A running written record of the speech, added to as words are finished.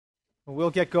We'll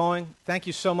get going. Thank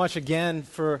you so much again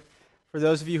for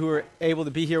those of you who are able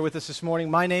to be here with us this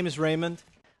morning. My name is Raymond.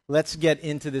 Let's get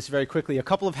into this very quickly. A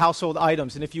couple of household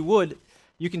items, and if you would,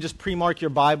 you can just pre-mark your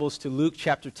Bibles to Luke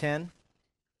chapter 10.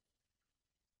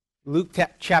 Luke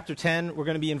chapter 10, we're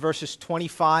going to be in verses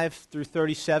 25 through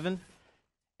 37,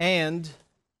 and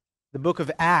the book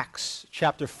of Acts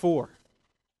chapter 4.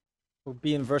 We'll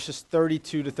be in verses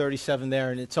 32 to 37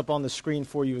 there, and it's up on the screen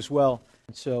for you as well.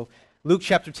 So, Luke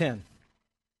chapter 10.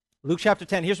 Luke chapter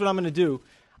 10, here's what I'm going to do.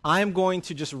 I'm going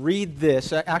to just read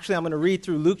this. Actually, I'm going to read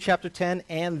through Luke chapter 10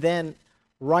 and then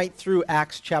right through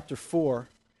Acts chapter 4.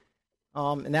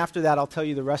 And after that, I'll tell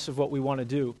you the rest of what we want to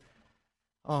do.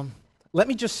 Let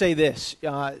me just say this.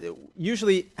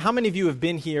 Usually, how many of you have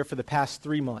been here for the past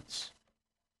 3 months?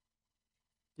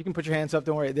 You can put your hands up,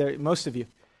 don't worry. Most of you.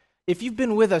 If you've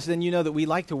been with us, then you know that we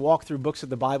like to walk through books of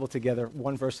the Bible together,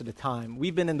 one verse at a time.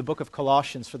 We've been in the book of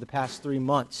Colossians for the past 3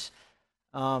 months.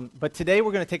 But today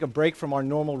we're going to take a break from our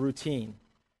normal routine,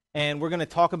 and we're going to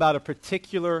talk about a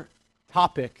particular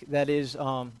topic that is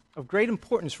of great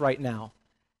importance right now,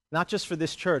 not just for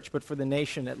this church, but for the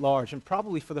nation at large, and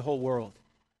probably for the whole world.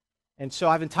 And so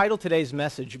I've entitled today's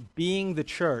message, Being the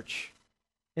Church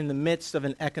in the Midst of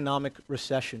an Economic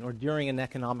Recession, or During an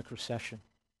Economic Recession.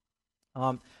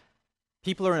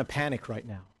 People are in a panic right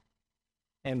now,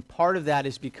 and part of that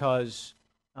is because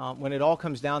when it all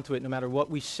comes down to it, no matter what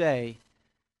we say,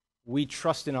 we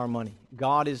trust in our money.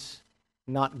 God is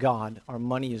not God. Our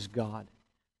money is God.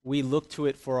 We look to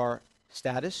it for our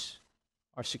status,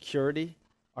 our security,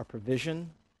 our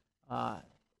provision.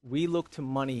 We look to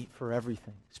money for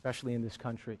everything, especially in this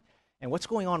country. And what's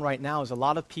going on right now is a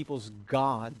lot of people's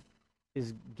God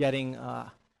is getting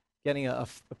a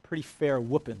pretty fair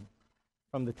whooping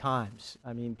from the times.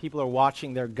 I mean, people are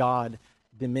watching their God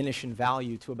diminish in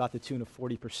value to about the tune of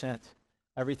 40%.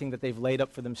 Everything that they've laid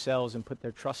up for themselves and put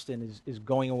their trust in is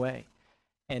going away.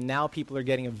 And now people are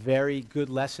getting a very good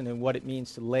lesson in what it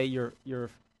means to lay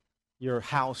your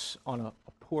house on a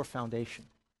poor foundation,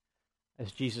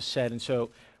 as Jesus said. And so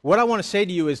what I want to say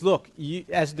to you is, look,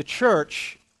 as the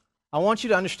church, I want you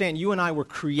to understand you and I were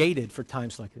created for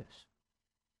times like this.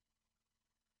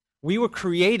 We were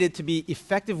created to be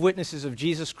effective witnesses of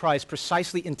Jesus Christ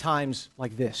precisely in times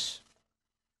like this.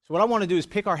 So what I want to do is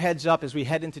pick our heads up as we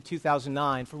head into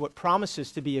 2009 for what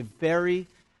promises to be a very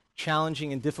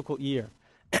challenging and difficult year.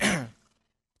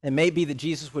 It may be that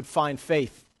Jesus would find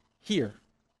faith here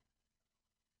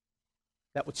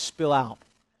that would spill out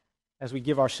as we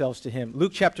give ourselves to him.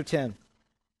 Luke chapter 10,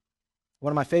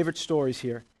 one of my favorite stories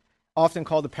here, often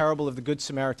called the parable of the Good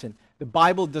Samaritan. The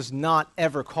Bible does not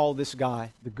ever call this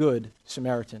guy the Good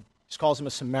Samaritan. It just calls him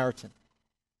a Samaritan.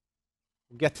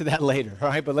 We'll get to that later, all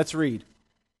right? But let's read.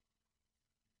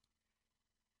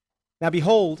 Now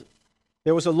behold,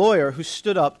 there was a lawyer who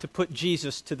stood up to put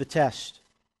Jesus to the test,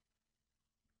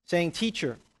 saying,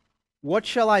 "Teacher, what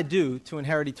shall I do to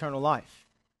inherit eternal life?"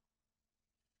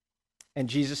 And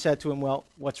Jesus said to him, "Well,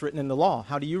 what's written in the law?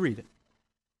 How do you read it?"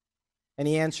 And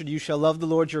he answered, "You shall love the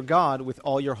Lord your God with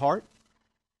all your heart,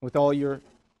 with all your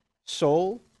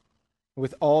soul,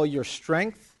 with all your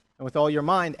strength, and with all your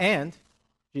mind, and,"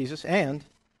 Jesus, "and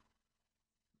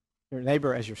your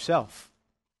neighbor as yourself."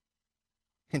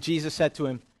 And Jesus said to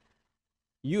him,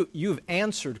 You've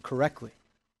answered correctly.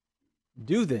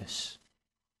 Do this,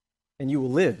 and you will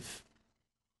live."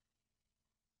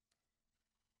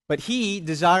 But he,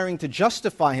 desiring to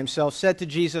justify himself, said to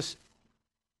Jesus,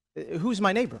 "Who's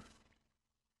my neighbor?"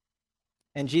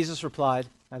 And Jesus replied,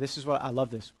 now this is what, I love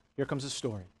this. Here comes the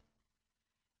story.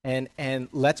 And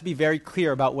let's be very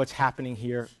clear about what's happening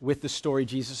here with the story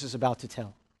Jesus is about to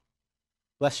tell.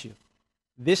 Bless you.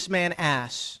 This man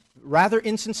asks, rather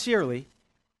insincerely,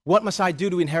 "What must I do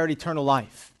to inherit eternal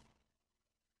life?"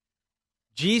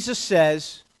 Jesus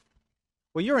says,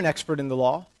 "Well, you're an expert in the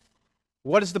law.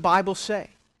 What does the Bible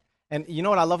say?" And you know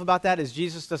what I love about that is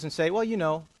Jesus doesn't say, "Well, you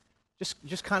know,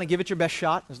 just kind of give it your best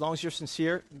shot as long as you're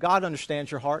sincere. God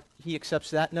understands your heart. He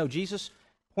accepts that." No, Jesus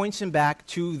points him back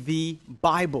to the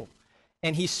Bible.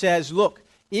 And he says, look,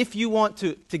 if you want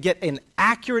to get an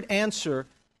accurate answer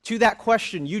to that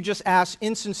question you just asked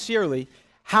insincerely,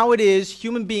 how it is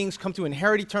human beings come to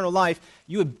inherit eternal life,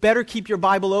 you had better keep your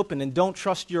Bible open and don't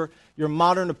trust your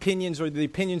modern opinions or the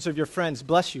opinions of your friends.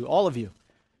 Bless you, all of you.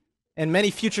 And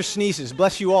many future sneezes.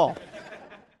 Bless you all.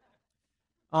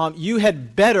 You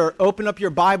had better open up your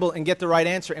Bible and get the right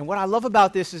answer. And what I love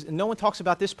about this is, and no one talks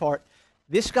about this part,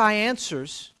 this guy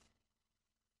answers,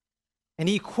 and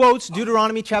he quotes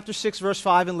Deuteronomy chapter 6, verse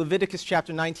 5, and Leviticus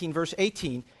chapter 19, verse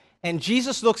 18. And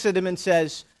Jesus looks at him and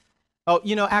says, "Oh,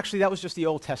 you know, actually that was just the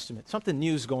Old Testament. Something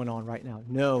new is going on right now."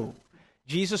 No.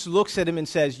 Jesus looks at him and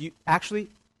says, actually,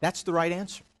 that's the right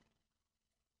answer.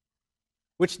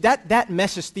 Which that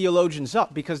messes theologians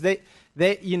up because they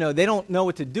don't know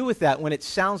what to do with that when it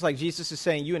sounds like Jesus is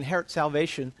saying you inherit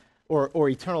salvation or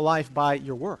eternal life by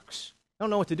your works. They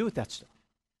don't know what to do with that stuff.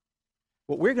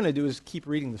 What we're going to do is keep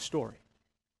reading the story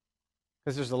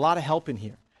because there's a lot of help in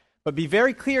here. But be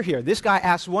very clear here. This guy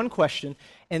asks one question,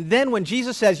 and then when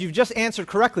Jesus says, you've just answered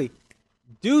correctly,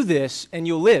 do this and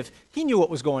you'll live, he knew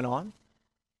what was going on.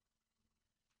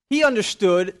 He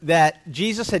understood that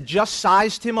Jesus had just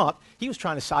sized him up. He was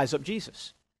trying to size up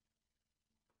Jesus.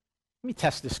 Let me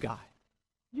test this guy.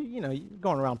 You're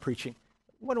going around preaching.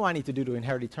 What do I need to do to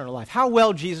inherit eternal life? How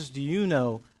well, Jesus, do you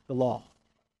know the law?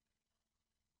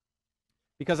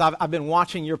 Because I've been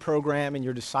watching your program and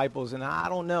your disciples, and I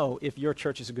don't know if your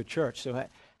church is a good church. So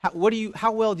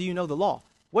how well do you know the law?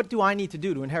 What do I need to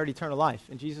do to inherit eternal life?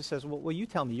 And Jesus says, well, you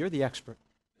tell me. You're the expert.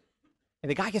 And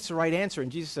the guy gets the right answer,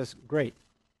 and Jesus says, great.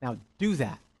 Now do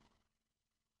that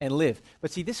and live.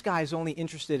 But see, this guy is only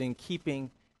interested in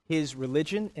keeping his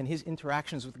religion and his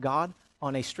interactions with God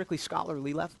on a strictly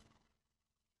scholarly level.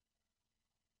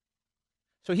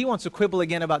 So he wants to quibble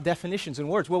again about definitions and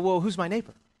words. Well, who's my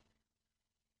neighbor?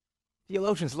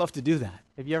 Theologians love to do that.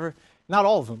 Have you ever? Not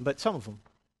all of them, but some of them.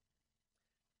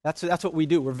 That's what we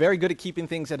do. We're very good at keeping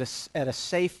things at a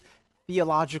safe,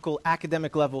 theological,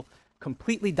 academic level,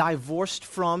 completely divorced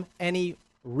from any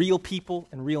real people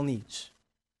and real needs.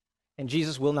 And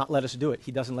Jesus will not let us do it.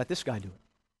 He doesn't let this guy do it.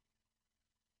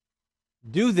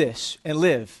 Do this and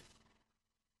live.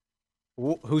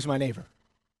 Who's my neighbor?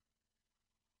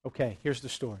 Okay, here's the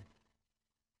story.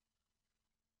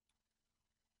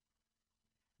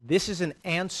 This is an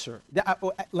answer.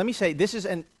 Let me say, this is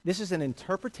an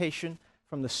interpretation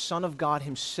from the Son of God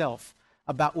himself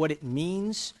about what it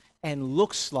means and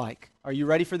looks like. Are you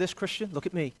ready for this, Christian? Look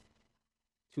at me.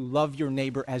 To love your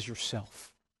neighbor as yourself.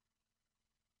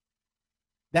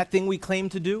 That thing we claim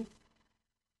to do,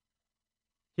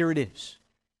 here it is.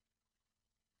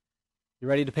 You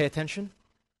ready to pay attention?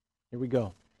 Here we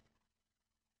go.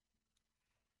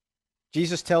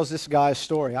 Jesus tells this guy a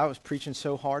story. I was preaching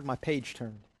so hard, my page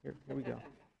turned. Here we go.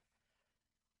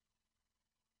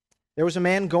 There was a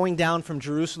man going down from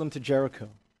Jerusalem to Jericho,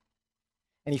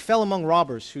 and he fell among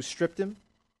robbers who stripped him,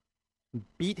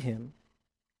 beat him,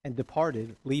 and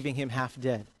departed, leaving him half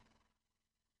dead.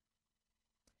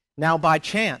 Now, by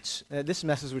chance, this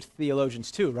messes with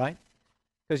theologians too, right?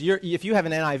 Because if you have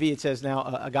an NIV, it says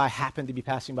now a guy happened to be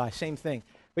passing by. Same thing.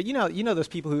 But you know those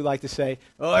people who like to say,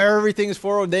 oh, everything is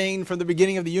foreordained from the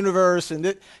beginning of the universe.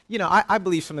 And I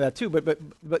believe some of that too.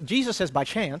 But Jesus says by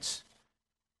chance.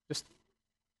 Just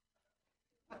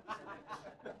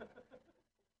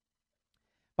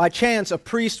by chance, a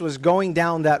priest was going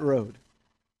down that road.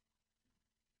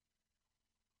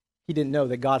 He didn't know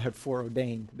that God had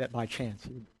foreordained that by chance.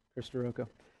 Mr. Rocco.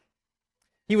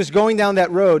 He was going down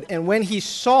that road, and when he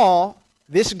saw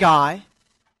this guy,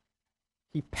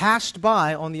 he passed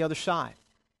by on the other side.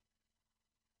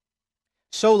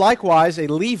 So likewise, a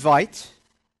Levite,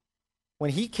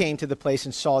 when he came to the place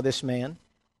and saw this man,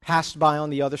 passed by on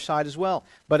the other side as well.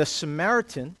 But a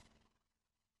Samaritan,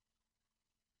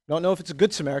 don't know if it's a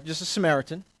good Samaritan, just a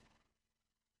Samaritan,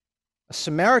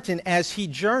 as he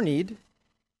journeyed,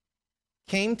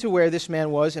 came to where this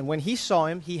man was, and when he saw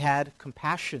him, he had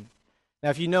compassion. Now,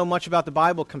 if you know much about the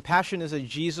Bible, compassion is a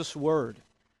Jesus word,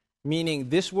 meaning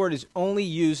this word is only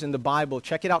used in the Bible,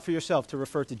 check it out for yourself, to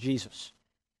refer to Jesus.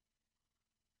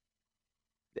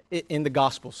 In the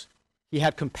Gospels, he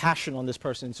had compassion on this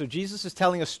person. So Jesus is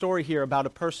telling a story here about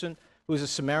a person who is a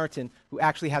Samaritan who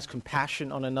actually has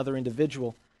compassion on another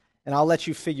individual. And I'll let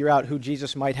you figure out who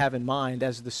Jesus might have in mind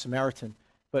as the Samaritan.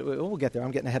 But we'll get there.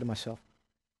 I'm getting ahead of myself.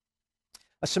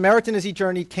 A Samaritan, as he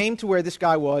journeyed, came to where this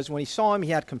guy was. When he saw him, he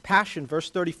had compassion.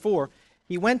 Verse 34,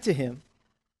 he went to him,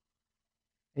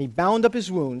 and he bound up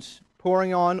his wounds,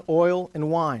 pouring on oil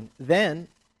and wine. Then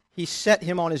he set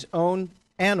him on his own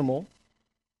animal,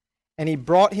 and he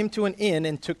brought him to an inn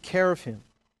and took care of him.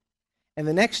 And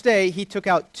the next day he took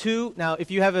out two. Now,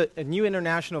 if you have a New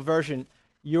International Version,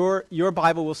 your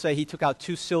Bible will say he took out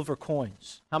 2 silver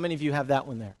coins. How many of you have that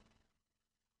one there?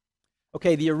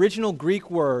 Okay, the original Greek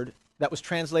word that was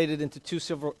translated into 2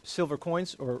 silver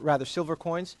coins, or rather silver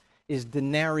coins, is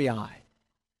denarii.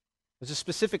 There's a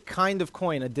specific kind of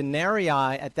coin. A denarii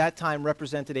at that time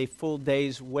represented a full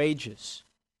day's wages.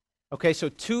 Okay, so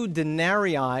 2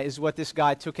 denarii is what this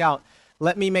guy took out.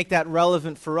 Let me make that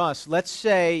relevant for us. Let's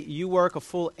say you work a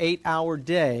full 8-hour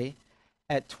day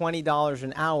at $20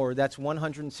 an hour. That's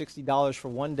 $160 for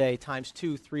one day times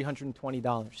 2,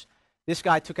 $320. This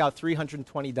guy took out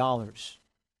 $320.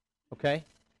 Okay?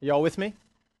 Y'all with me?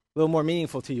 A little more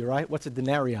meaningful to you, right? What's a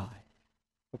denarii?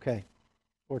 Okay.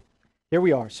 Here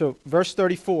we are. So verse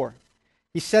 34.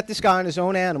 He set this guy on his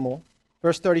own animal.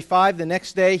 Verse 35, the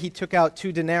next day he took out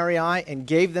 2 denarii and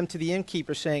gave them to the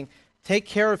innkeeper, saying, take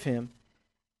care of him.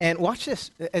 And watch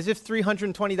this, as if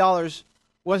 $320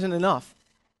 wasn't enough.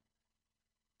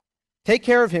 Take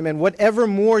care of him, and whatever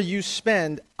more you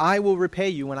spend, I will repay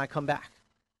you when I come back.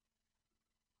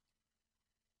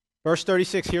 Verse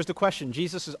 36, here's the question.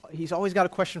 He's always got a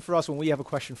question for us when we have a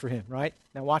question for him, right?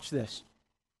 Now watch this.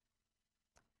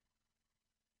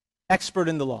 Expert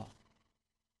in the law.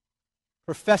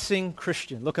 Professing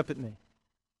Christian. Look up at me.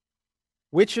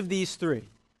 Which of these 3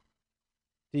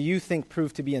 do you think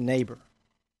proved to be a neighbor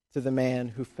to the man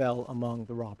who fell among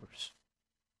the robbers?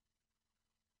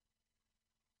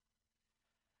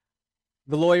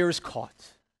 The lawyer is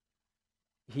caught.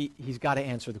 He's got to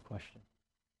answer the question.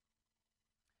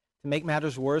 To make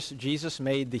matters worse, Jesus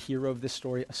made the hero of this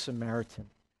story a Samaritan.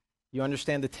 You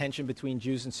understand the tension between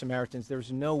Jews and Samaritans.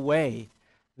 There's no way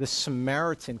the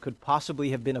Samaritan could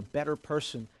possibly have been a better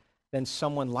person than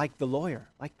someone like the lawyer,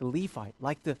 like the Levite,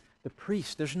 like the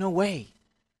priest. There's no way.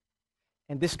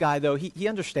 And this guy, though, he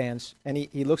understands, and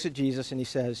he looks at Jesus and he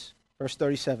says, verse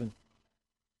 37,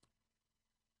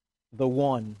 the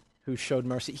one who showed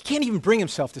mercy. He can't even bring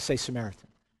himself to say Samaritan.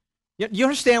 You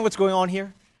understand what's going on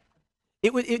here?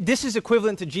 This is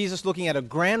equivalent to Jesus looking at a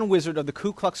grand wizard of the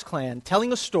Ku Klux Klan,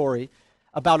 telling a story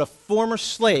about a former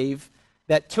slave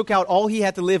that took out all he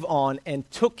had to live on and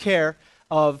took care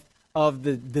of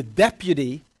the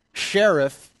deputy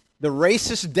sheriff, the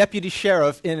racist deputy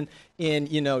sheriff in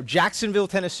Jacksonville,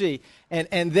 Tennessee,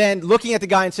 and then looking at the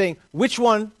guy and saying, which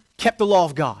one kept the law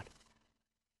of God?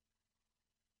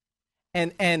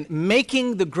 And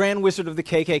making the grand wizard of the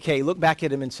KKK look back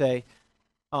at him and say,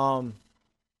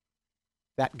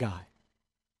 that guy.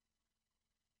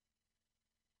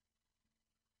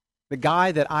 The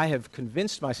guy that I have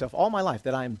convinced myself all my life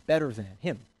that I am better than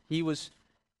him.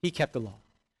 He kept the law.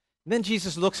 And then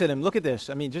Jesus looks at him. Look at this.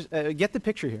 I mean, just get the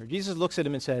picture here. Jesus looks at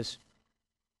him and says,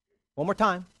 one more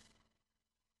time.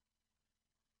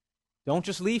 Don't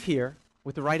just leave here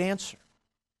with the right answer.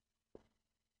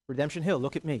 Redemption Hill,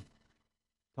 look at me.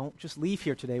 Don't just leave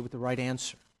here today with the right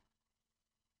answer.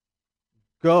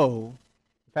 Go.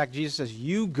 In fact, Jesus says,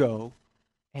 you go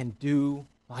and do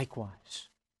likewise.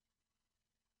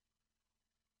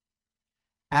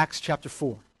 Acts chapter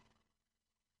 4.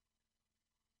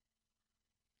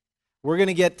 We're going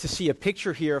to get to see a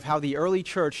picture here of how the early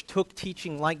church took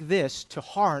teaching like this to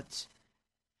heart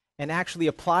and actually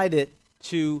applied it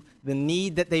to the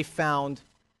need that they found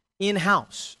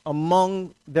in-house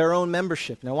among their own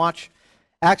membership. Now watch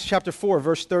Acts chapter 4,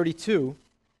 verse 32.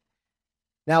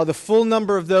 Now the full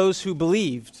number of those who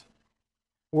believed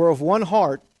were of one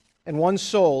heart and one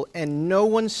soul, and no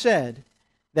one said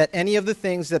that any of the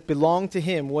things that belonged to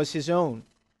him was his own,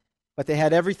 but they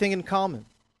had everything in common.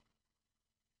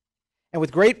 And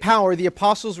with great power the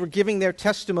apostles were giving their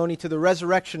testimony to the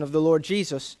resurrection of the Lord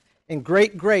Jesus, and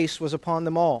great grace was upon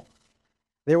them all.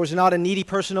 There was not a needy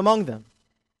person among them.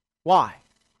 Why?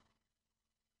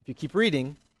 If you keep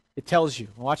reading, it tells you.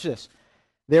 Watch this.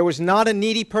 There was not a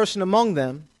needy person among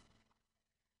them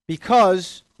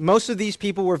because most of these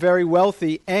people were very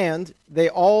wealthy and they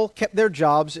all kept their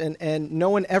jobs and no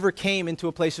one ever came into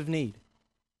a place of need.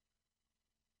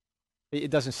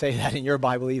 It doesn't say that in your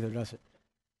Bible either, does it?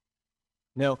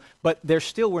 No, but there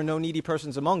still were no needy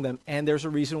persons among them, and there's a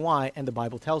reason why, and the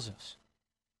Bible tells us.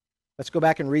 Let's go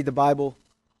back and read the Bible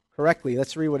correctly.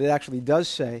 Let's read what it actually does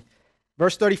say.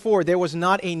 Verse 34, there was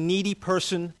not a needy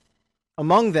person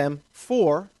among them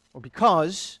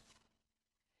because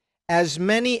as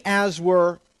many as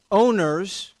were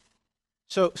owners,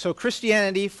 so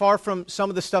Christianity, far from some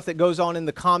of the stuff that goes on in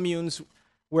the communes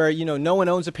where, no one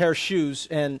owns a pair of shoes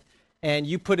and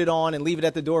you put it on and leave it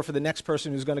at the door for the next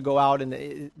person who's going to go out.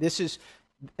 And this is,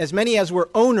 as many as were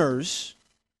owners,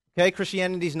 okay?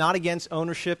 Christianity is not against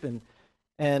ownership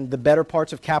and the better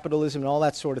parts of capitalism and all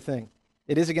that sort of thing.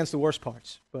 It is against the worst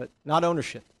parts, but not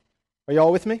ownership. Are you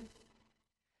all with me?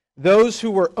 Those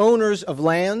who were owners of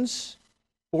lands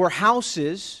or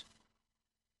houses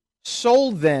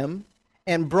sold them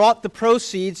and brought the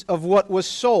proceeds of what was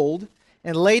sold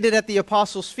and laid it at the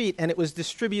apostles' feet, and it was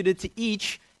distributed to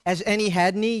each as any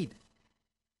had need.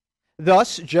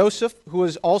 Thus, Joseph, who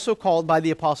was also called by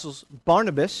the apostles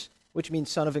Barnabas, which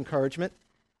means son of encouragement,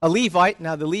 a Levite.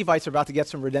 Now, the Levites are about to get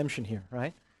some redemption here,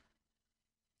 right?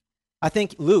 I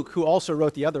think Luke, who also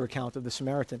wrote the other account of the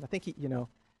Samaritan, I think he,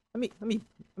 let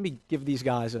me give these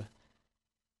guys a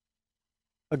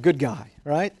good guy,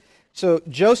 right? So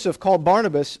Joseph, called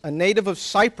Barnabas, a native of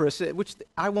Cyprus, which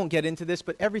I won't get into this,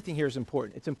 but everything here is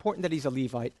important. It's important that he's a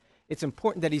Levite. It's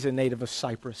important that he's a native of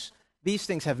Cyprus. These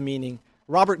things have meaning.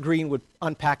 Robert Greene would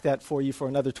unpack that for you for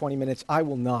another 20 minutes. I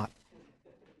will not.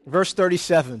 Verse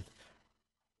 37.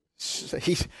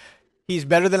 He's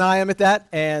better than I am at that,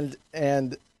 and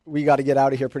we got to get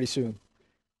out of here pretty soon.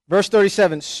 Verse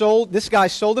 37, this guy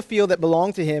sold a field that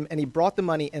belonged to him, and he brought the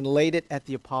money and laid it at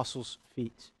the apostles'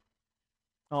 feet.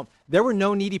 There were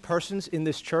no needy persons in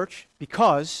this church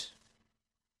because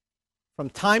from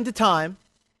time to time,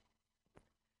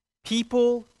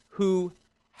 people who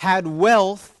had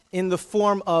wealth in the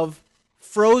form of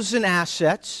frozen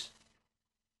assets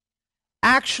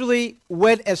actually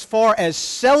went as far as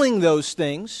selling those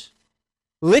things,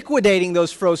 liquidating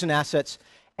those frozen assets,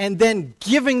 and then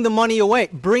giving the money away,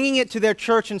 bringing it to their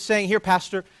church and saying, here,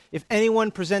 pastor, if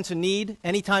anyone presents a need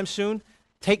anytime soon,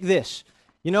 take this.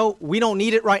 You know, we don't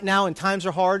need it right now and times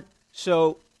are hard,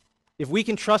 so if we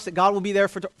can trust that God will be there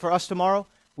for us tomorrow,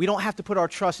 we don't have to put our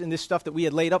trust in this stuff that we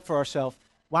had laid up for ourselves.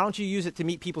 Why don't you use it to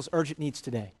meet people's urgent needs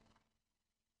today?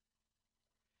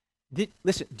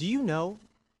 Listen, do you know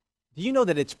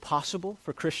that it's possible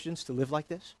for Christians to live like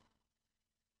this?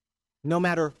 No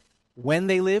matter when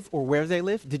they live or where they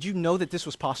live? Did you know that this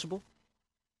was possible?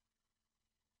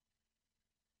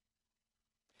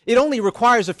 It only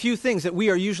requires a few things that we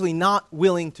are usually not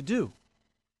willing to do.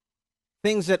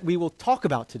 Things that we will talk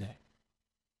about today.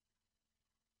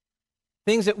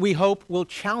 Things that we hope will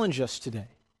challenge us today.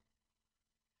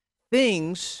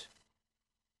 Things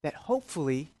that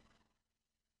hopefully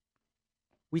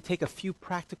we take a few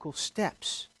practical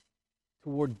steps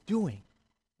toward doing,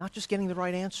 not just getting the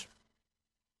right answer.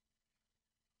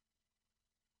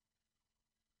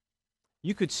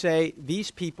 You could say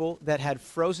these people that had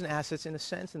frozen assets, in a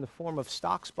sense, in the form of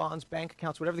stocks, bonds, bank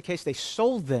accounts, whatever the case, they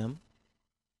sold them.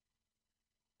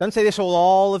 Doesn't say they sold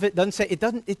all of it.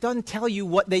 It doesn't tell you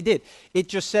what they did. It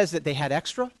just says that they had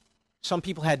extra. Some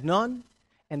people had none.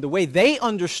 And the way they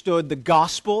understood the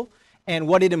gospel and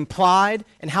what it implied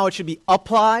and how it should be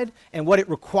applied and what it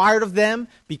required of them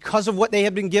because of what they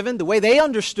had been given, the way they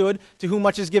understood to whom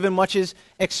much is given, much is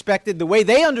expected, the way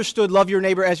they understood love your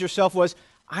neighbor as yourself was,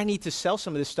 I need to sell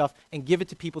some of this stuff and give it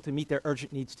to people to meet their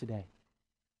urgent needs today.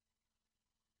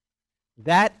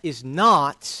 That is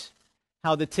not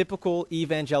how the typical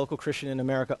evangelical Christian in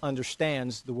America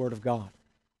understands the Word of God.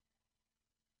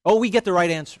 Oh, we get the right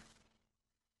answer.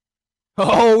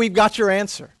 Oh, we've got your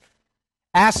answer.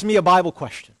 Ask me a Bible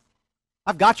question.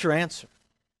 I've got your answer.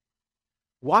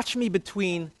 Watch me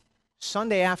between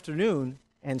Sunday afternoon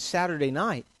and Saturday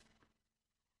night.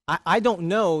 I don't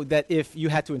know that if you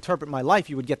had to interpret my life,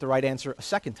 you would get the right answer a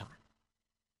second time.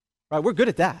 Right? We're good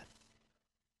at that.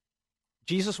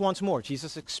 Jesus wants more.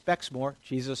 Jesus expects more.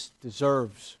 Jesus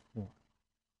deserves more.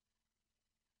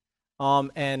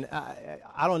 And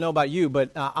I don't know about you,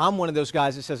 but I'm one of those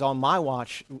guys that says on my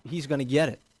watch, he's going to get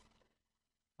it.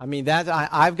 I mean,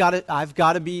 I've got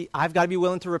to be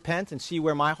willing to repent and see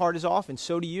where my heart is off, and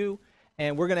so do you.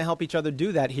 And we're going to help each other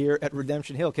do that here at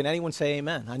Redemption Hill. Can anyone say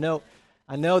amen? I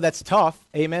know that's tough,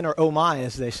 amen, or oh my,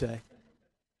 as they say.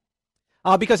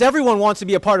 Because everyone wants to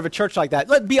be a part of a church like that.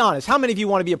 Let's be honest. How many of you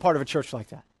want to be a part of a church like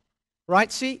that?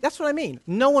 Right? See, that's what I mean.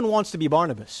 No one wants to be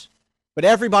Barnabas, but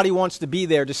everybody wants to be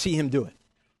there to see him do it.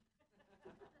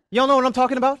 Y'all know what I'm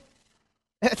talking about?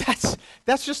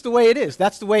 That's just the way it is.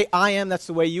 That's the way I am. That's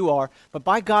the way you are. But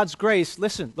by God's grace,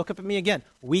 listen, look up at me again.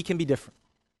 We can be different.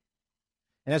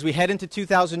 And as we head into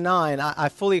 2009, I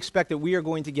fully expect that we are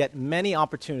going to get many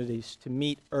opportunities to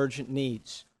meet urgent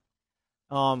needs.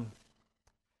 I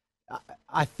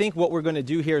think what we're going to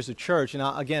do here as a church, and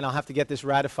again, I'll have to get this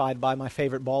ratified by my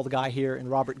favorite bald guy here in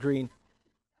Robert Greene,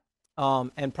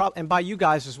 and by you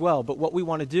guys as well. But what we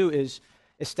want to do is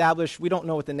establish, we don't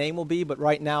know what the name will be, but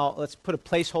right now, let's put a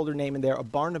placeholder name in there, a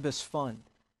Barnabas Fund.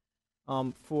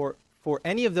 For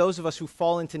any of those of us who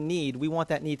fall into need, we want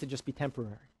that need to just be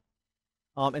temporary.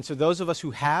 And so those of us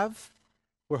who have,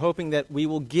 we're hoping that we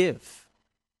will give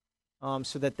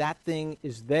so that thing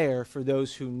is there for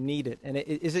those who need it. And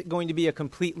is it going to be a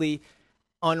completely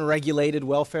unregulated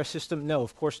welfare system? No,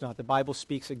 of course not. The Bible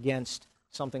speaks against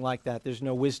something like that. There's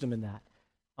no wisdom in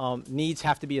that. Needs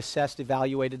have to be assessed,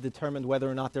 evaluated, determined whether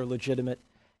or not they're legitimate,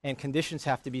 and conditions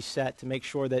have to be set to make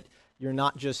sure that you're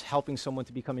not just helping someone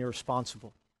to become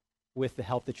irresponsible with the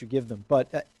help that you give them.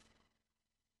 But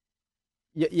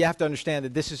you have to understand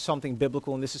that this is something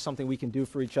biblical and this is something we can do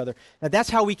for each other. Now, that's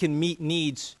how we can meet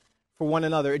needs for one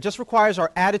another. It just requires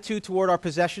our attitude toward our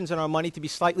possessions and our money to be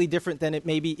slightly different than it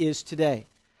maybe is today.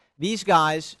 These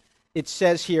guys, it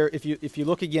says here, if you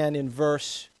look again in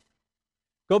verse,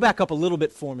 go back up a little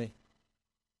bit for me.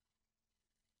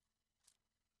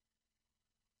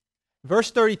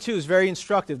 Verse 32 is very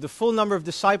instructive. The full number of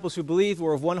disciples who believed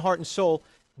were of one heart and soul.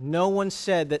 No one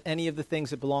said that any of the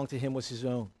things that belonged to him was his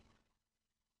own.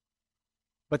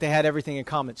 But they had everything in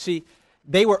common. See,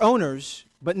 they were owners,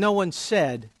 but no one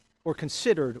said or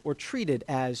considered or treated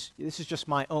as, this is just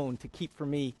my own to keep for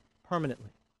me permanently.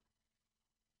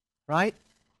 Right?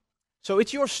 So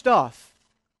it's your stuff.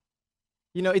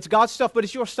 You know, it's God's stuff, but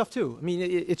it's your stuff too. I mean,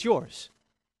 it's yours.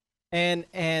 And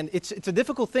it's a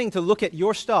difficult thing to look at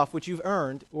your stuff, which you've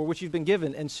earned or which you've been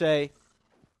given, and say,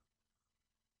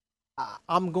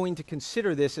 I'm going to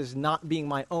consider this as not being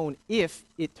my own if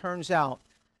it turns out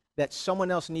that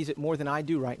someone else needs it more than I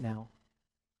do right now.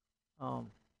 And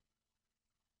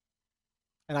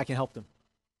I can help them.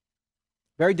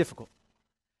 Very difficult.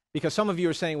 Because some of you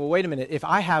are saying, well, wait a minute, if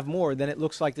I have more, then it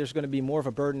looks like there's going to be more of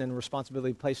a burden and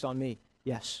responsibility placed on me.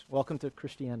 Yes, welcome to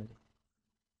Christianity.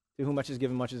 To whom much is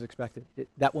given, much is expected.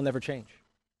 That will never change.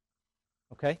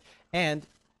 Okay? And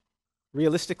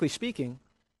realistically speaking,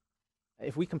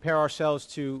 if we compare ourselves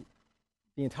to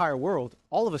the entire world,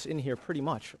 all of us in here pretty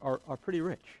much are pretty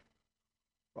rich.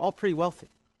 We're all pretty wealthy.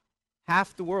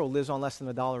 Half the world lives on less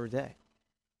than $1 a day.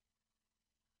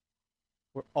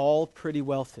 We're all pretty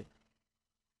wealthy.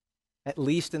 At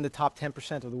least in the top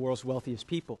 10% of the world's wealthiest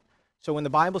people. So when the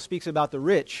Bible speaks about the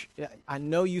rich, I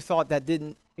know you thought that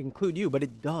didn't include you, but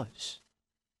it does.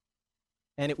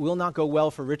 And it will not go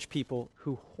well for rich people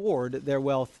who hoard their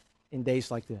wealth in days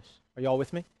like this. Are you all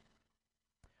with me?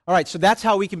 All right, so that's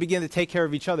how we can begin to take care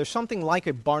of each other. Something like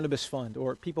a Barnabas fund,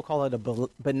 or people call it a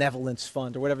benevolence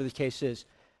fund, or whatever the case is.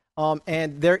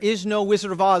 And there is no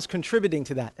Wizard of Oz contributing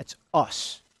to that. That's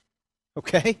us.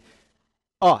 Okay?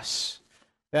 Us.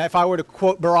 If I were to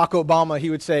quote Barack Obama, he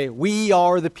would say, "We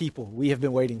are the people we have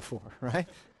been waiting for," right?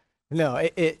 No,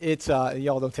 it's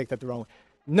y'all don't take that the wrong way.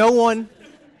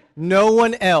 No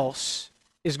one else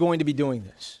is going to be doing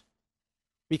this.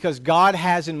 Because God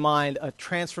has in mind a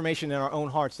transformation in our own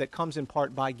hearts that comes in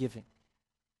part by giving.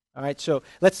 All right, so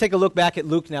let's take a look back at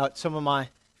Luke now, at some of my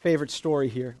favorite story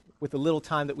here, with the little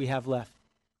time that we have left.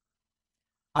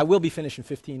 I will be finished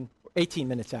in 18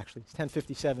 minutes actually. It's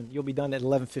 10:57. You'll be done at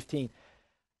 11:15.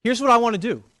 Here's what I want to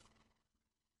do.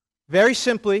 Very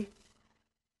simply,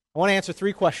 I want to answer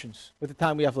 3 questions with the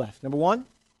time we have left. Number 1,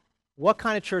 what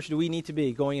kind of church do we need to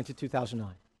be going into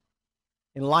 2009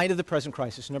 in light of the present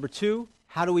crisis? Number 2,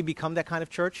 how do we become that kind of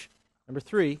church? Number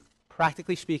 3,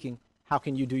 practically speaking, how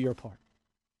can you do your part?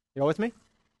 You all with me?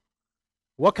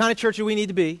 What kind of church do we need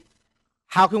to be?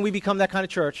 How can we become that kind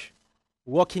of church?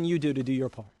 What can you do to do your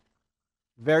part?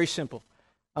 Very simple.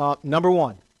 Number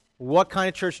 1, what kind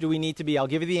of church do we need to be? I'll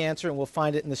give you the answer, and we'll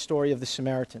find it in the story of the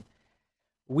Samaritan.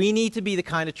 We need to be the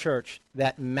kind of church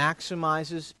that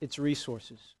maximizes its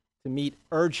resources to meet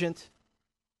urgent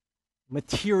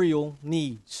material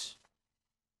needs.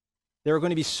 There are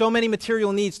going to be so many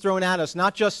material needs thrown at us,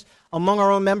 not just among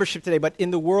our own membership today, but in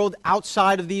the world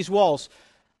outside of these walls.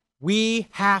 We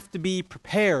have to be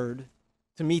prepared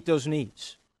to meet those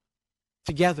needs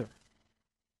together.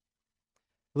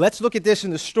 Let's look at this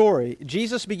in the story.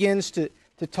 Jesus begins to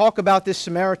talk about this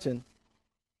Samaritan.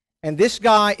 And this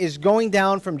guy is going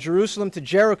down from Jerusalem to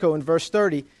Jericho in verse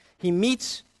 30. He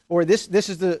meets, or this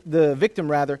is the victim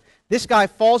rather. This guy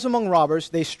falls among robbers.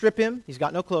 They strip him. He's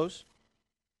got no clothes.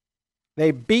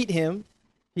 They beat him.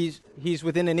 He's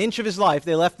within an inch of his life.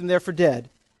 They left him there for dead.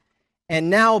 And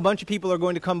now a bunch of people are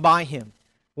going to come by him.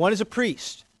 One is a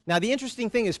priest. Now the interesting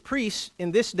thing is priests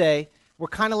in this day were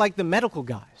kind of like the medical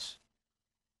guys.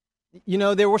 You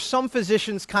know, there were some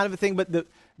physicians kind of a thing, but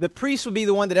the priest would be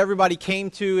the one that everybody came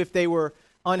to if they were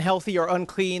unhealthy or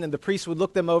unclean, and the priest would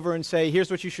look them over and say,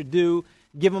 here's what you should do,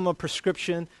 give them a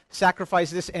prescription, sacrifice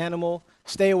this animal,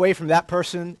 stay away from that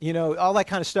person, you know, all that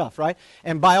kind of stuff, right?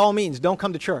 And by all means, don't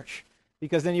come to church,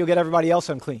 because then you'll get everybody else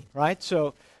unclean, right?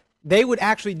 So they would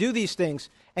actually do these things,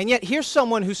 and yet here's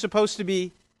someone who's supposed to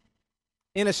be,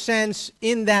 in a sense,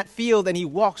 in that field, and he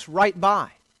walks right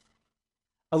by.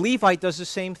 A Levite does the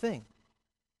same thing.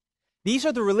 These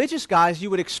are the religious guys you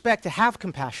would expect to have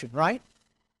compassion, right?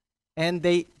 And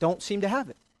they don't seem to have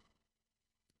it.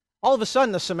 All of a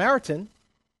sudden, the Samaritan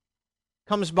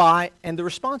comes by, and the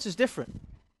response is different.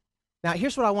 Now,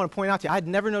 here's what I want to point out to you. I'd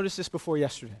never noticed this before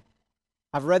yesterday.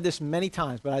 I've read this many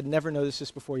times, but I'd never noticed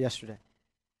this before yesterday.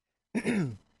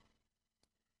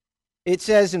 It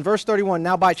says in verse 31,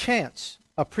 now by chance,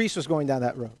 a priest was going down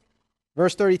that road.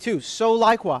 Verse 32, so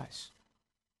likewise,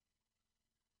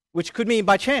 which could mean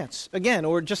by chance, again,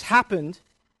 or it just happened,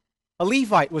 a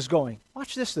Levite was going.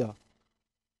 Watch this, though.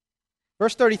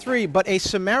 Verse 33, but a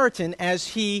Samaritan as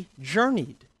he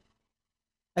journeyed,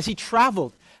 as he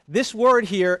traveled. This word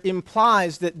here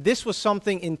implies that this was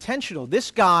something intentional.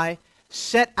 This guy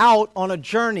set out on a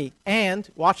journey, and,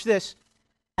 watch this,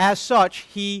 as such,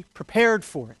 he prepared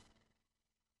for it.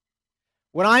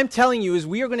 What I'm telling you is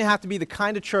we are going to have to be the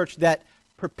kind of church that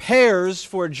prepares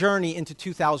for a journey into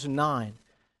 2009,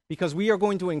 because we are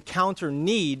going to encounter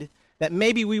need that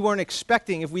maybe we weren't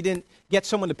expecting if we didn't get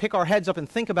someone to pick our heads up and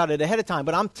think about it ahead of time.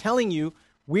 But I'm telling you,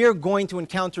 we're going to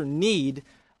encounter need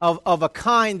of a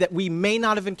kind that we may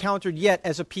not have encountered yet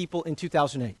as a people in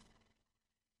 2008.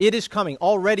 It is coming.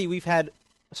 Already we've had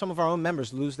some of our own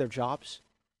members lose their jobs.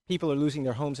 People are losing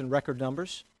their homes in record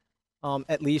numbers,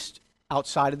 at least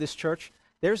outside of this church.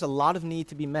 There's a lot of need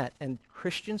to be met, and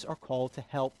Christians are called to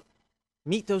help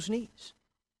meet those needs.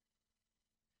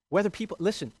 Whether people,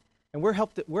 listen, and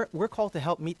we're called to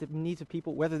help meet the needs of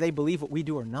people whether they believe what we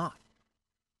do or not.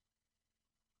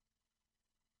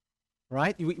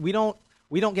 Right? We don't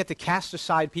get to cast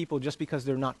aside people just because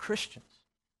they're not Christians.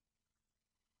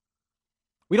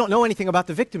 We don't know anything about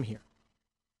the victim here.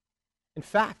 In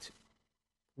fact,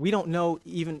 we don't know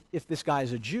even if this guy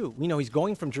is a Jew. We know he's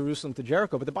going from Jerusalem to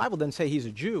Jericho, but the Bible doesn't say he's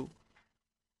a Jew.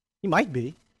 He might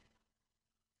be.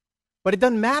 But it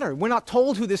doesn't matter. We're not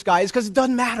told who this guy is because it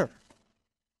doesn't matter.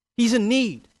 He's in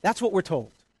need. That's what we're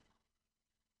told.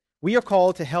 We are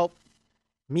called to help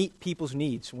meet people's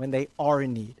needs when they are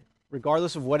in need,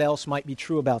 regardless of what else might be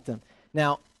true about them.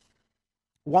 Now,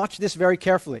 watch this very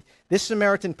carefully. This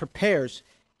Samaritan prepares.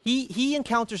 He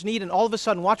encounters need, and all of a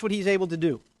sudden, watch what he's able to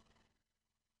do.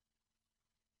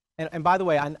 And by the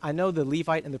way, I know the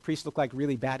Levite and the priest look like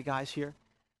really bad guys here,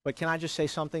 but can I just say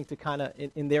something to kind of,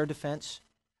 in their defense?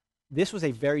 This was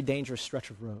a very dangerous stretch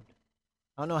of road.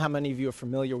 I don't know how many of you are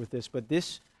familiar with this, but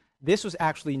this was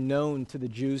actually known to the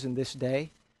Jews in this day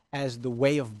as the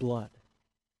way of blood.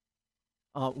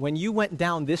 When you went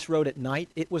down this road at night,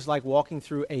 it was like walking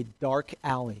through a dark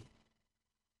alley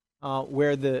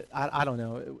where I don't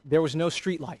know, there was no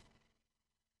street light.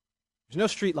 There's no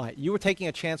street light. You were taking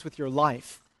a chance with your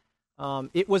life.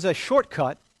 It was a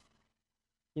shortcut,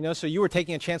 so you were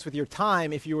taking a chance with your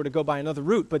time if you were to go by another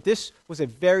route, but this was a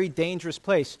very dangerous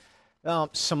place.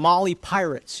 Somali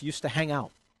pirates used to hang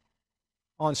out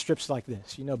on strips like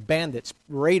this. Bandits,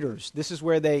 raiders. This is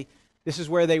where they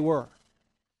were.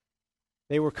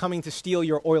 They were coming to steal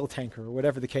your oil tanker or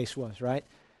whatever the case was, right?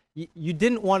 You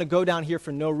didn't want to go down here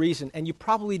for no reason, and you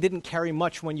probably didn't carry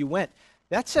much when you went.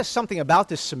 That says something about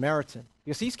this Samaritan,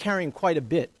 because he's carrying quite a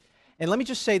bit. And let me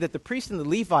just say that the priest and the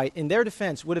Levite, in their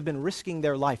defense, would have been risking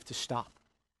their life to stop.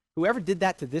 Whoever did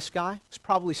that to this guy was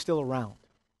probably still around,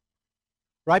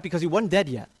 right? Because he wasn't dead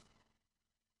yet.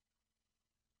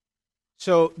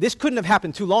 So this couldn't have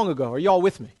happened too long ago. Are you all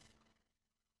with me?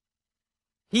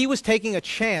 He was taking a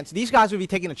chance. These guys would be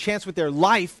taking a chance with their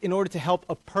life in order to help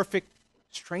a perfect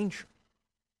stranger.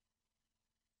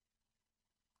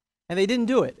 And they didn't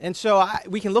do it. And so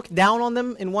we can look down on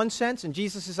them in one sense, and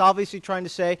Jesus is obviously trying to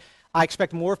say, I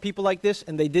expect more of people like this,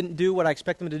 and they didn't do what I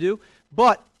expect them to do.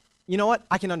 But, you know what?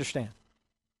 I can understand.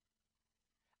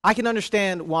 I can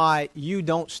understand why you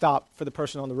don't stop for the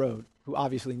person on the road who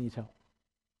obviously needs help.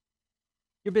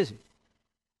 You're busy.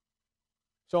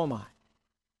 So am I.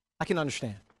 I can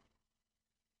understand.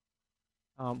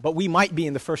 But we might be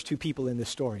in the first two people in this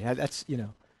story. That's,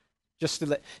 just to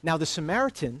let. Now the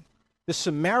Samaritan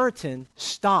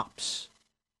stops.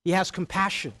 He has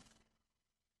compassion.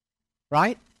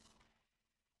 Right?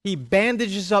 He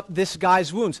bandages up this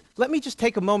guy's wounds. Let me just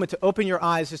take a moment to open your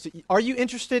eyes. Are you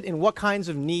interested in what kinds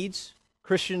of needs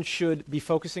Christians should be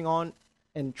focusing on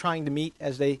and trying to meet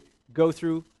as they go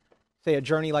through, say, a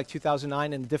journey like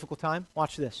 2009 in a difficult time?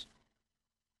 Watch this.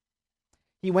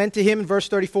 He went to him in verse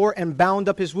 34 and bound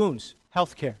up his wounds.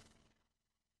 Health care.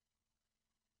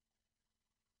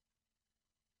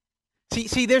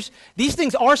 See, these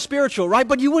things are spiritual, right?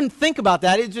 But you wouldn't think about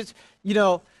that. It's just,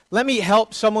 let me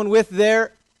help someone with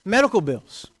their medical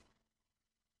bills.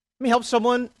 Let me help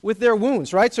someone with their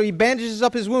wounds, right? So he bandages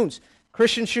up his wounds.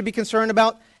 Christians should be concerned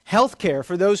about health care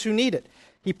for those who need it.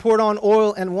 He poured on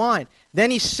oil and wine.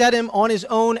 Then he set him on his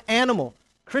own animal.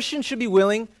 Christians should be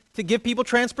willing to give people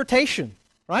transportation,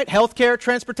 right? Health care,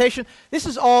 transportation. This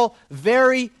is all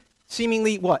very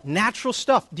seemingly, natural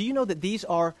stuff. Do you know that these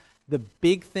are the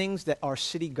big things that our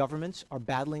city governments are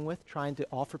battling with, trying to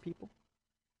offer people?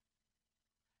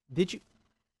 Did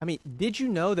you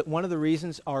know that one of the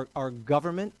reasons our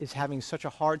government is having such a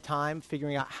hard time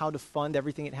figuring out how to fund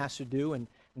everything it has to do and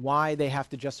why they have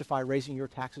to justify raising your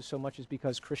taxes so much is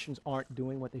because Christians aren't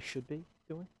doing what they should be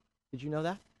doing? Did you know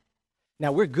that?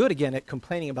 Now, we're good again at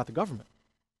complaining about the government.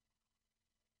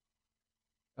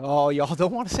 Oh, y'all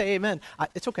don't want to say amen.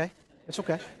 It's okay. It's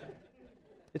okay.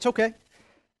 It's okay.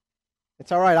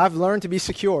 It's all right. I've learned to be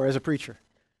secure as a preacher.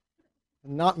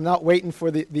 Not waiting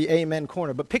for the amen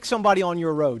corner, but pick somebody on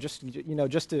your row. Just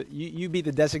you be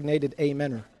the designated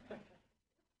amener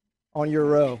on your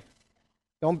row.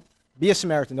 Don't be a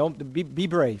Samaritan. Don't be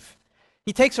brave.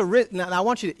 He takes a risk. Now I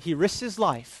want you to. He risks his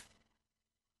life,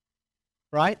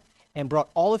 right, and brought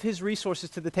all of his resources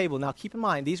to the table. Now keep in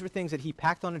mind, these were things that he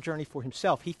packed on a journey for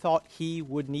himself. He thought he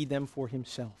would need them for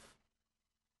himself,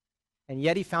 and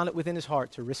yet he found it within his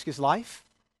heart to risk his life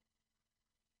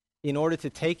in order to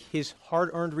take his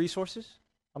hard-earned resources,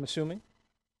 I'm assuming,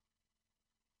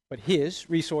 but his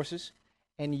resources,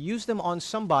 and use them on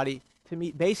somebody to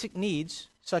meet basic needs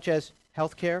such as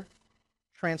health care,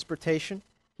 transportation.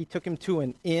 He took him to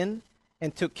an inn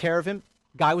and took care of him.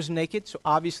 Guy was naked, so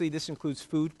obviously this includes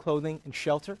food, clothing, and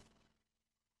shelter.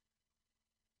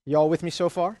 You all with me so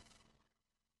far?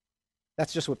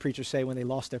 That's just what preachers say when they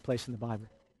lost their place in the Bible.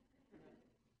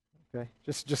 Okay,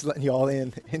 just letting you all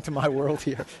into my world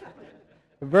here.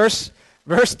 Verse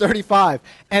 35.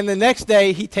 And the next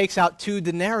day he takes out 2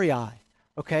 denarii,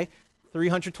 okay,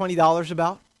 $320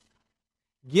 about,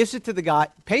 gives it to the guy,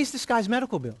 pays this guy's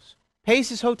medical bills, pays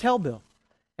his hotel bill,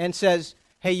 and says,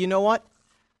 hey, you know what?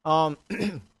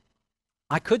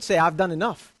 I could say I've done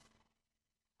enough.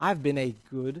 I've been a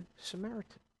good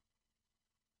Samaritan.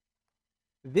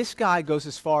 This guy goes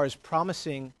as far as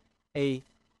promising a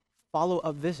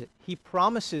follow-up visit. He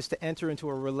promises to enter into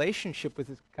a relationship with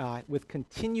this guy with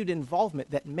continued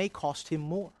involvement that may cost him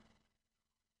more.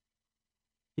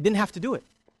 He didn't have to do it.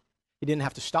 He didn't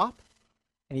have to stop,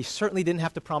 and he certainly didn't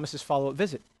have to promise his follow-up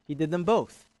visit. He did them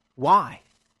both. Why?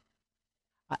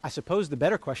 I suppose the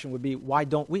better question would be, why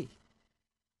don't we?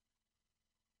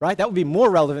 Right? That would be more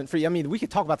relevant for you. I mean, we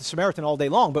could talk about the Samaritan all day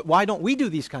long, but why don't we do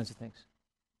these kinds of things?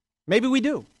 Maybe we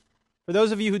do. For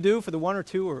those of you who do, for the 1 or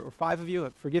 2 or 5 of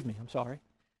you, forgive me, I'm sorry.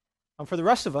 For the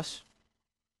rest of us,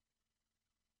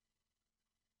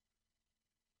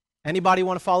 anybody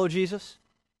want to follow Jesus?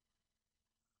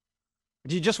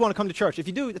 Do you just want to come to church? If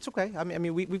you do, it's okay. I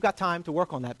mean, we've got time to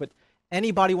work on that, but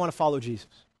anybody want to follow Jesus?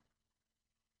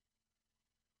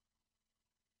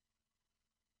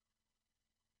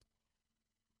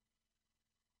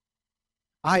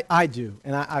 I do,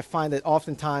 and I find that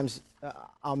oftentimes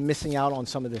I'm missing out on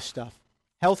some of this stuff.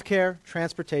 Healthcare,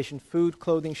 transportation, food,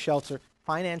 clothing, shelter,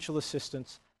 financial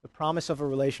assistance, the promise of a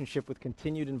relationship with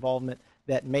continued involvement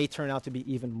that may turn out to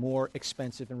be even more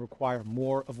expensive and require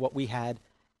more of what we had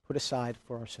put aside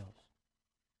for ourselves.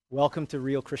 Welcome to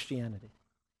real Christianity,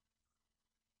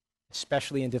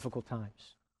 especially in difficult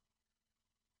times.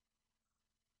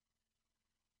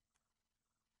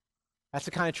 That's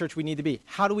the kind of church we need to be.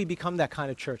 How do we become that kind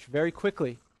of church? Very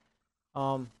quickly,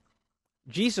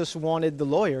 Jesus wanted the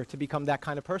lawyer to become that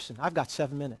kind of person. I've got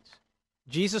 7 minutes.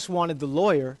 Jesus wanted the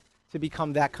lawyer to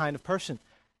become that kind of person.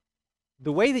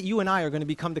 The way that you and I are going to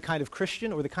become the kind of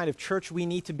Christian or the kind of church we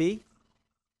need to be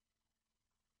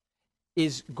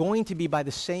is going to be by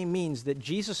the same means that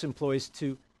Jesus employs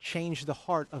to change the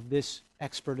heart of this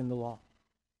expert in the law.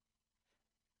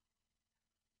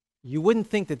 You wouldn't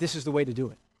think that this is the way to do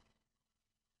it.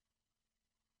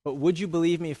 But would you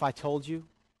believe me if I told you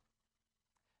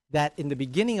that in the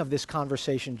beginning of this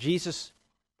conversation, Jesus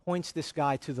points this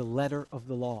guy to the letter of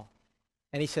the law.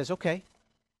 And he says, okay,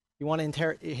 you want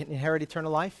to inherit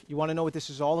eternal life? You want to know what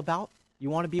this is all about? You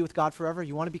want to be with God forever?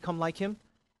 You want to become like him?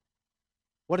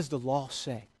 What does the law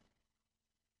say?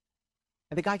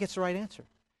 And the guy gets the right answer.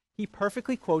 He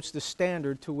perfectly quotes the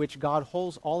standard to which God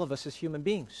holds all of us as human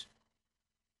beings.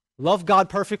 Love God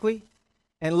perfectly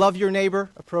and love your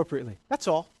neighbor appropriately. That's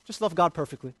all. Just love God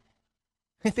perfectly.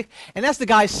 And as the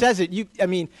guy says it,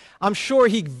 I'm sure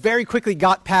he very quickly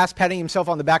got past patting himself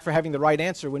on the back for having the right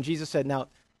answer when Jesus said, now,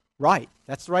 right,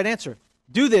 that's the right answer.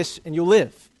 Do this and you'll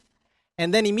live.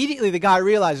 And then immediately the guy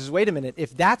realizes, wait a minute,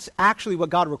 if that's actually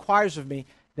what God requires of me,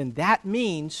 then that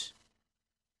means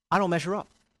I don't measure up.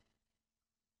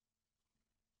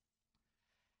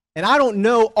 And I don't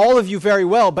know all of you very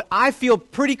well, but I feel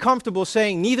pretty comfortable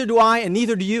saying neither do I and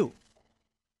neither do you.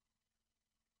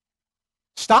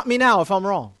 Stop me now if I'm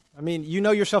wrong. I mean, you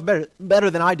know yourself better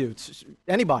than I do. It's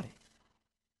anybody.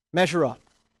 Measure up.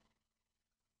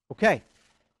 Okay.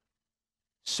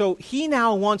 So he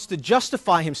now wants to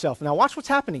justify himself. Now watch what's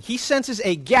happening. He senses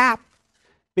a gap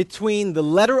between the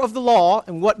letter of the law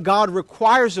and what God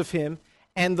requires of him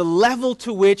and the level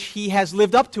to which he has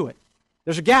lived up to it.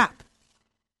 There's a gap.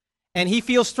 And he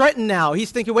feels threatened now.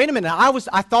 He's thinking, wait a minute,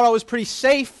 I thought I was pretty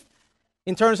safe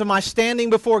in terms of my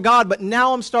standing before God, but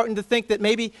now I'm starting to think that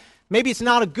maybe it's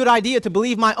not a good idea to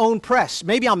believe my own press.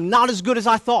 Maybe I'm not as good as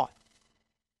I thought.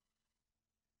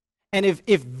 And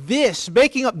if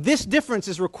making up this difference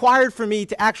is required for me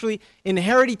to actually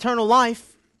inherit eternal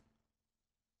life,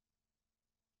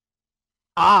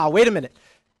 Wait a minute.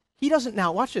 He doesn't,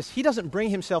 now watch this, he doesn't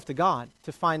bring himself to God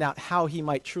to find out how he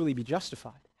might truly be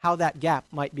justified, how that gap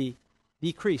might be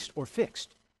decreased or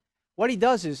fixed. What he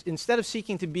does is, instead of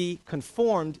seeking to be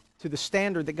conformed to the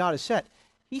standard that God has set,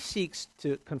 he seeks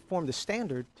to conform the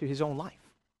standard to his own life.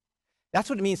 That's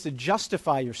what it means to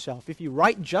justify yourself. If you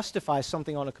write justify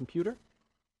something on a computer,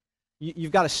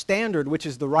 you've got a standard which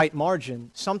is the right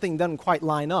margin. Something doesn't quite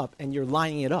line up, and you're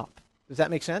lining it up. Does that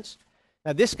make sense?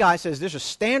 Now, this guy says, there's a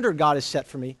standard God has set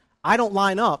for me. I don't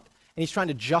line up, and he's trying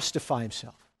to justify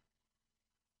himself.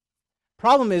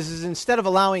 Problem is instead of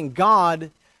allowing God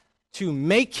to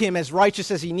make him as righteous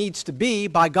as he needs to be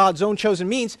by God's own chosen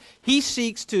means, he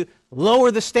seeks to lower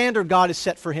the standard God has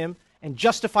set for him and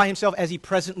justify himself as he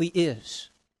presently is.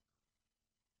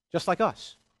 Just like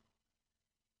us.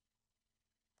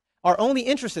 Our only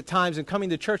interest at times in coming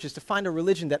to church is to find a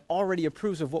religion that already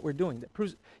approves of what we're doing. That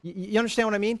proves, you understand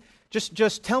what I mean?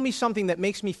 Just tell me something that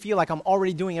makes me feel like I'm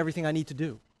already doing everything I need to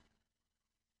do.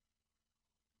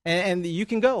 And you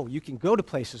can go to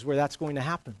places where that's going to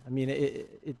happen. I mean,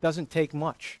 it doesn't take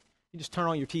much. You just turn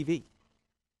on your TV,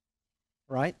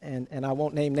 right? And I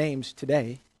won't name names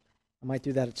today. I might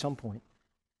do that at some point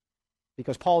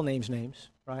because Paul names names,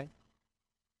 right?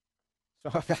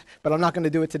 So, but I'm not going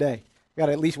to do it today. I've got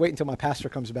to at least wait until my pastor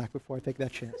comes back before I take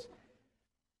that chance.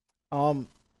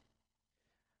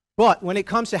 But when it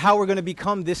comes to how we're going to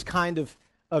become this kind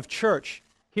of church,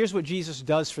 here's what Jesus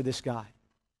does for this guy.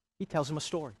 He tells him a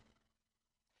story.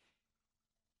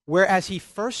 Whereas he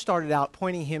first started out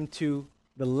pointing him to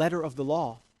the letter of the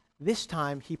law, this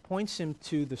time he points him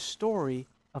to the story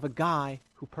of a guy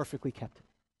who perfectly kept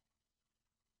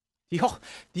it.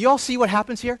 Do y'all see what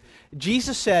happens here?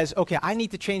 Jesus says, okay, I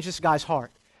need to change this guy's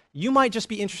heart. You might just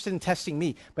be interested in testing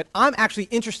me, but I'm actually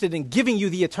interested in giving you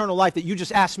the eternal life that you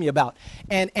just asked me about.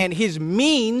 And his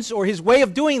means or his way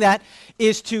of doing that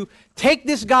is to take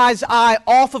this guy's eye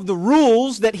off of the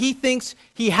rules that he thinks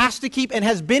he has to keep and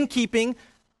has been keeping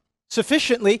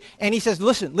sufficiently. And he says,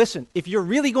 listen, if you're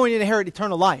really going to inherit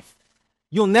eternal life,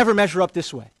 you'll never measure up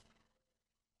this way.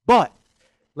 But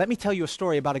let me tell you a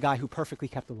story about a guy who perfectly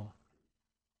kept the law.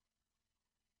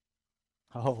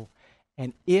 Oh,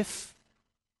 and if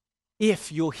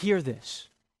you'll hear this,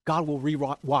 God will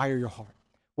rewire your heart.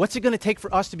 What's it going to take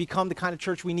for us to become the kind of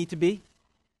church we need to be?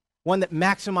 One that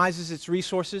maximizes its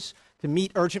resources to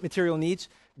meet urgent material needs?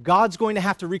 God's going to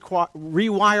have to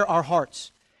rewire our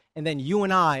hearts, and then you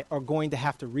and I are going to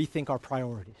have to rethink our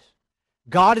priorities.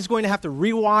 God is going to have to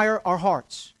rewire our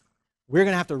hearts. We're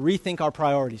going to have to rethink our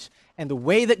priorities. And the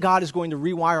way that God is going to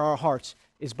rewire our hearts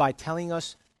is by telling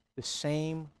us the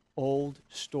same old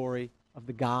story of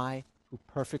the guy who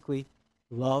perfectly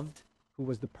loved, who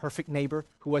was the perfect neighbor,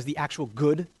 who was the actual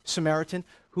good Samaritan,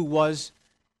 who was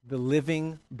the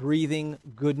living, breathing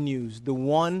good news, the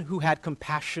one who had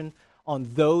compassion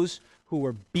on those who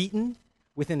were beaten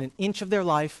within an inch of their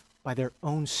life by their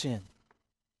own sin,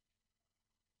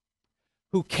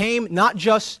 who came not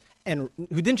just and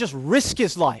who didn't just risk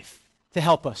his life to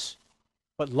help us,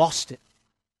 but lost it.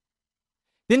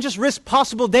 Didn't just risk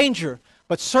possible danger,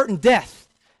 but certain death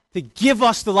to give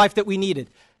us the life that we needed.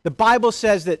 The Bible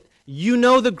says that you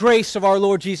know the grace of our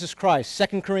Lord Jesus Christ,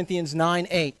 2 Corinthians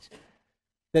 9:8,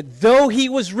 that though he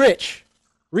was rich,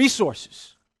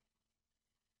 resources,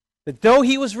 that though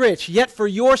he was rich, yet for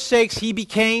your sakes he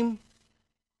became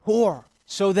poor,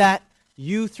 so that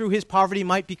you through his poverty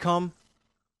might become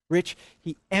rich.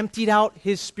 He emptied out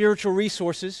his spiritual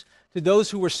resources to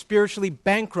those who were spiritually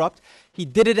bankrupt. He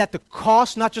did it at the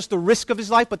cost, not just the risk of his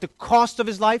life, but the cost of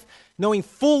his life, knowing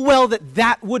full well that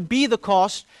that would be the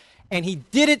cost. And he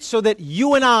did it so that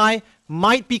you and I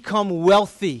might become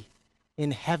wealthy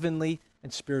in heavenly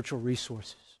and spiritual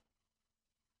resources.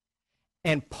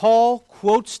 And Paul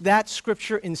quotes that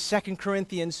scripture in 2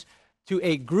 Corinthians to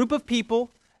a group of people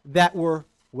that were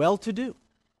well-to-do,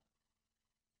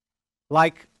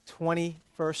 like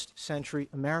 21st century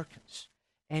Americans.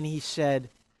 And he said,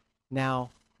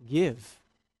 now give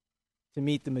to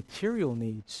meet the material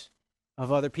needs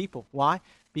of other people. Why?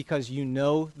 Because you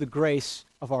know the grace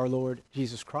of our Lord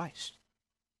Jesus Christ.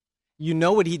 You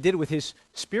know what he did with his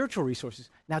spiritual resources.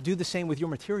 Now do the same with your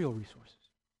material resources.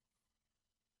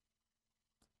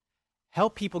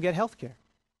 Help people get health care,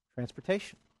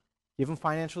 transportation. Give them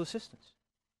financial assistance.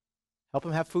 Help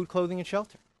them have food, clothing, and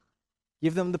shelter.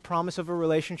 Give them the promise of a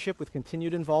relationship with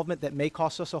continued involvement that may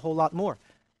cost us a whole lot more.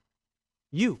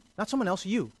 You, not someone else,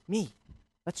 you, me.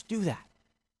 Let's do that.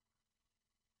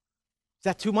 Is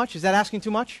that too much? Is that asking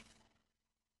too much?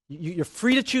 You're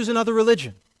free to choose another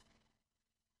religion.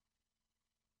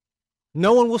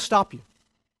 No one will stop you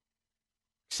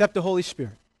except the Holy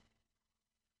Spirit.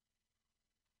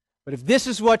 But if this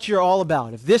is what you're all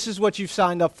about, if this is what you've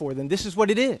signed up for, then this is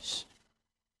what it is.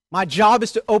 My job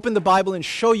is to open the Bible and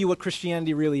show you what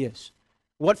Christianity really is,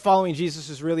 what following Jesus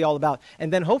is really all about.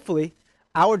 And then hopefully,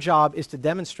 our job is to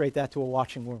demonstrate that to a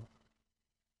watching world.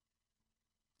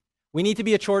 We need to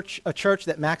be a church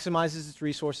that maximizes its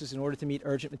resources in order to meet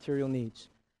urgent material needs.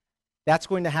 That's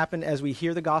going to happen as we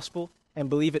hear the gospel and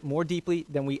believe it more deeply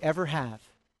than we ever have.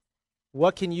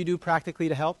 What can you do practically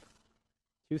to help?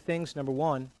 Two things. Number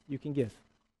one, you can give.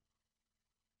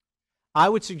 I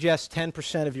would suggest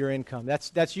 10% of your income.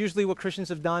 That's usually what Christians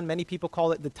have done. Many people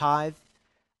call it the tithe.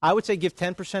 I would say give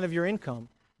 10% of your income.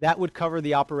 That would cover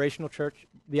the operational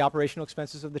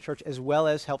expenses of the church, as well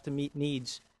as help to meet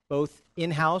needs, both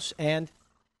in-house and,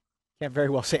 can't very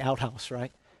well say outhouse,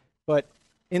 right? But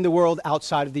in the world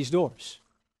outside of these doors,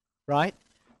 right?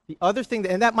 The other thing,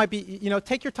 and that might be,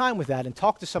 take your time with that and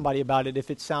talk to somebody about it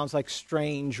if it sounds like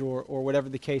strange or whatever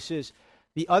the case is.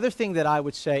 The other thing that I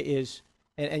would say is,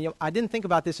 and I didn't think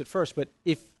about this at first, but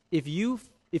if you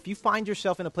find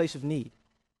yourself in a place of need,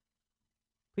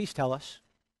 please tell us.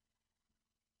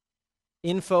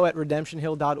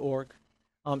 info@redemptionhill.org.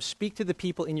 Speak to the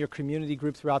people in your community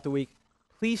group throughout the week.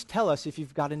 Please tell us if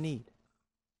you've got a need.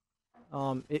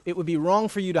 It would be wrong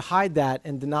for you to hide that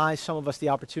and deny some of us the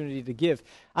opportunity to give.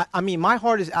 I mean, my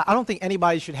heart is, I don't think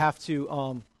anybody should have to,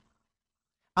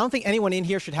 I don't think anyone in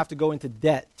here should have to go into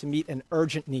debt to meet an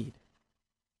urgent need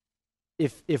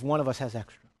if one of us has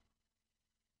extra.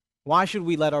 Why should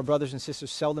we let our brothers and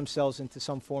sisters sell themselves into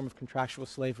some form of contractual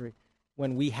slavery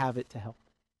when we have it to help?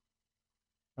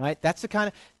 Right? That's the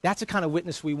kind of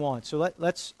witness we want. So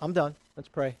I'm done. Let's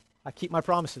pray. I keep my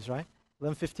promises, right?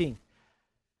 11:15.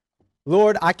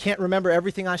 Lord, I can't remember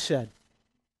everything I said,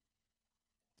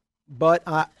 but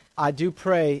I do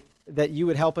pray that you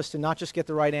would help us to not just get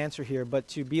the right answer here, but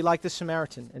to be like the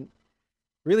Samaritan and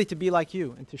really to be like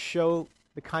you and to show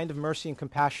the kind of mercy and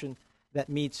compassion that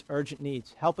meets urgent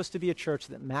needs. Help us to be a church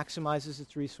that maximizes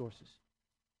its resources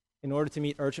in order to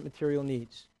meet urgent material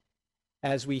needs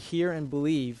as we hear and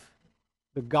believe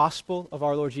the gospel of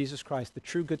our Lord Jesus Christ, the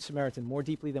true Good Samaritan, more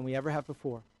deeply than we ever have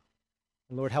before.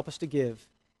 And Lord, help us to give,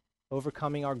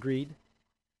 overcoming our greed,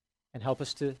 and help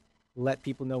us to let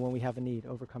people know when we have a need,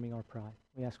 overcoming our pride.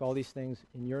 We ask all these things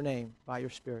in your name, by your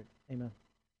Spirit. Amen.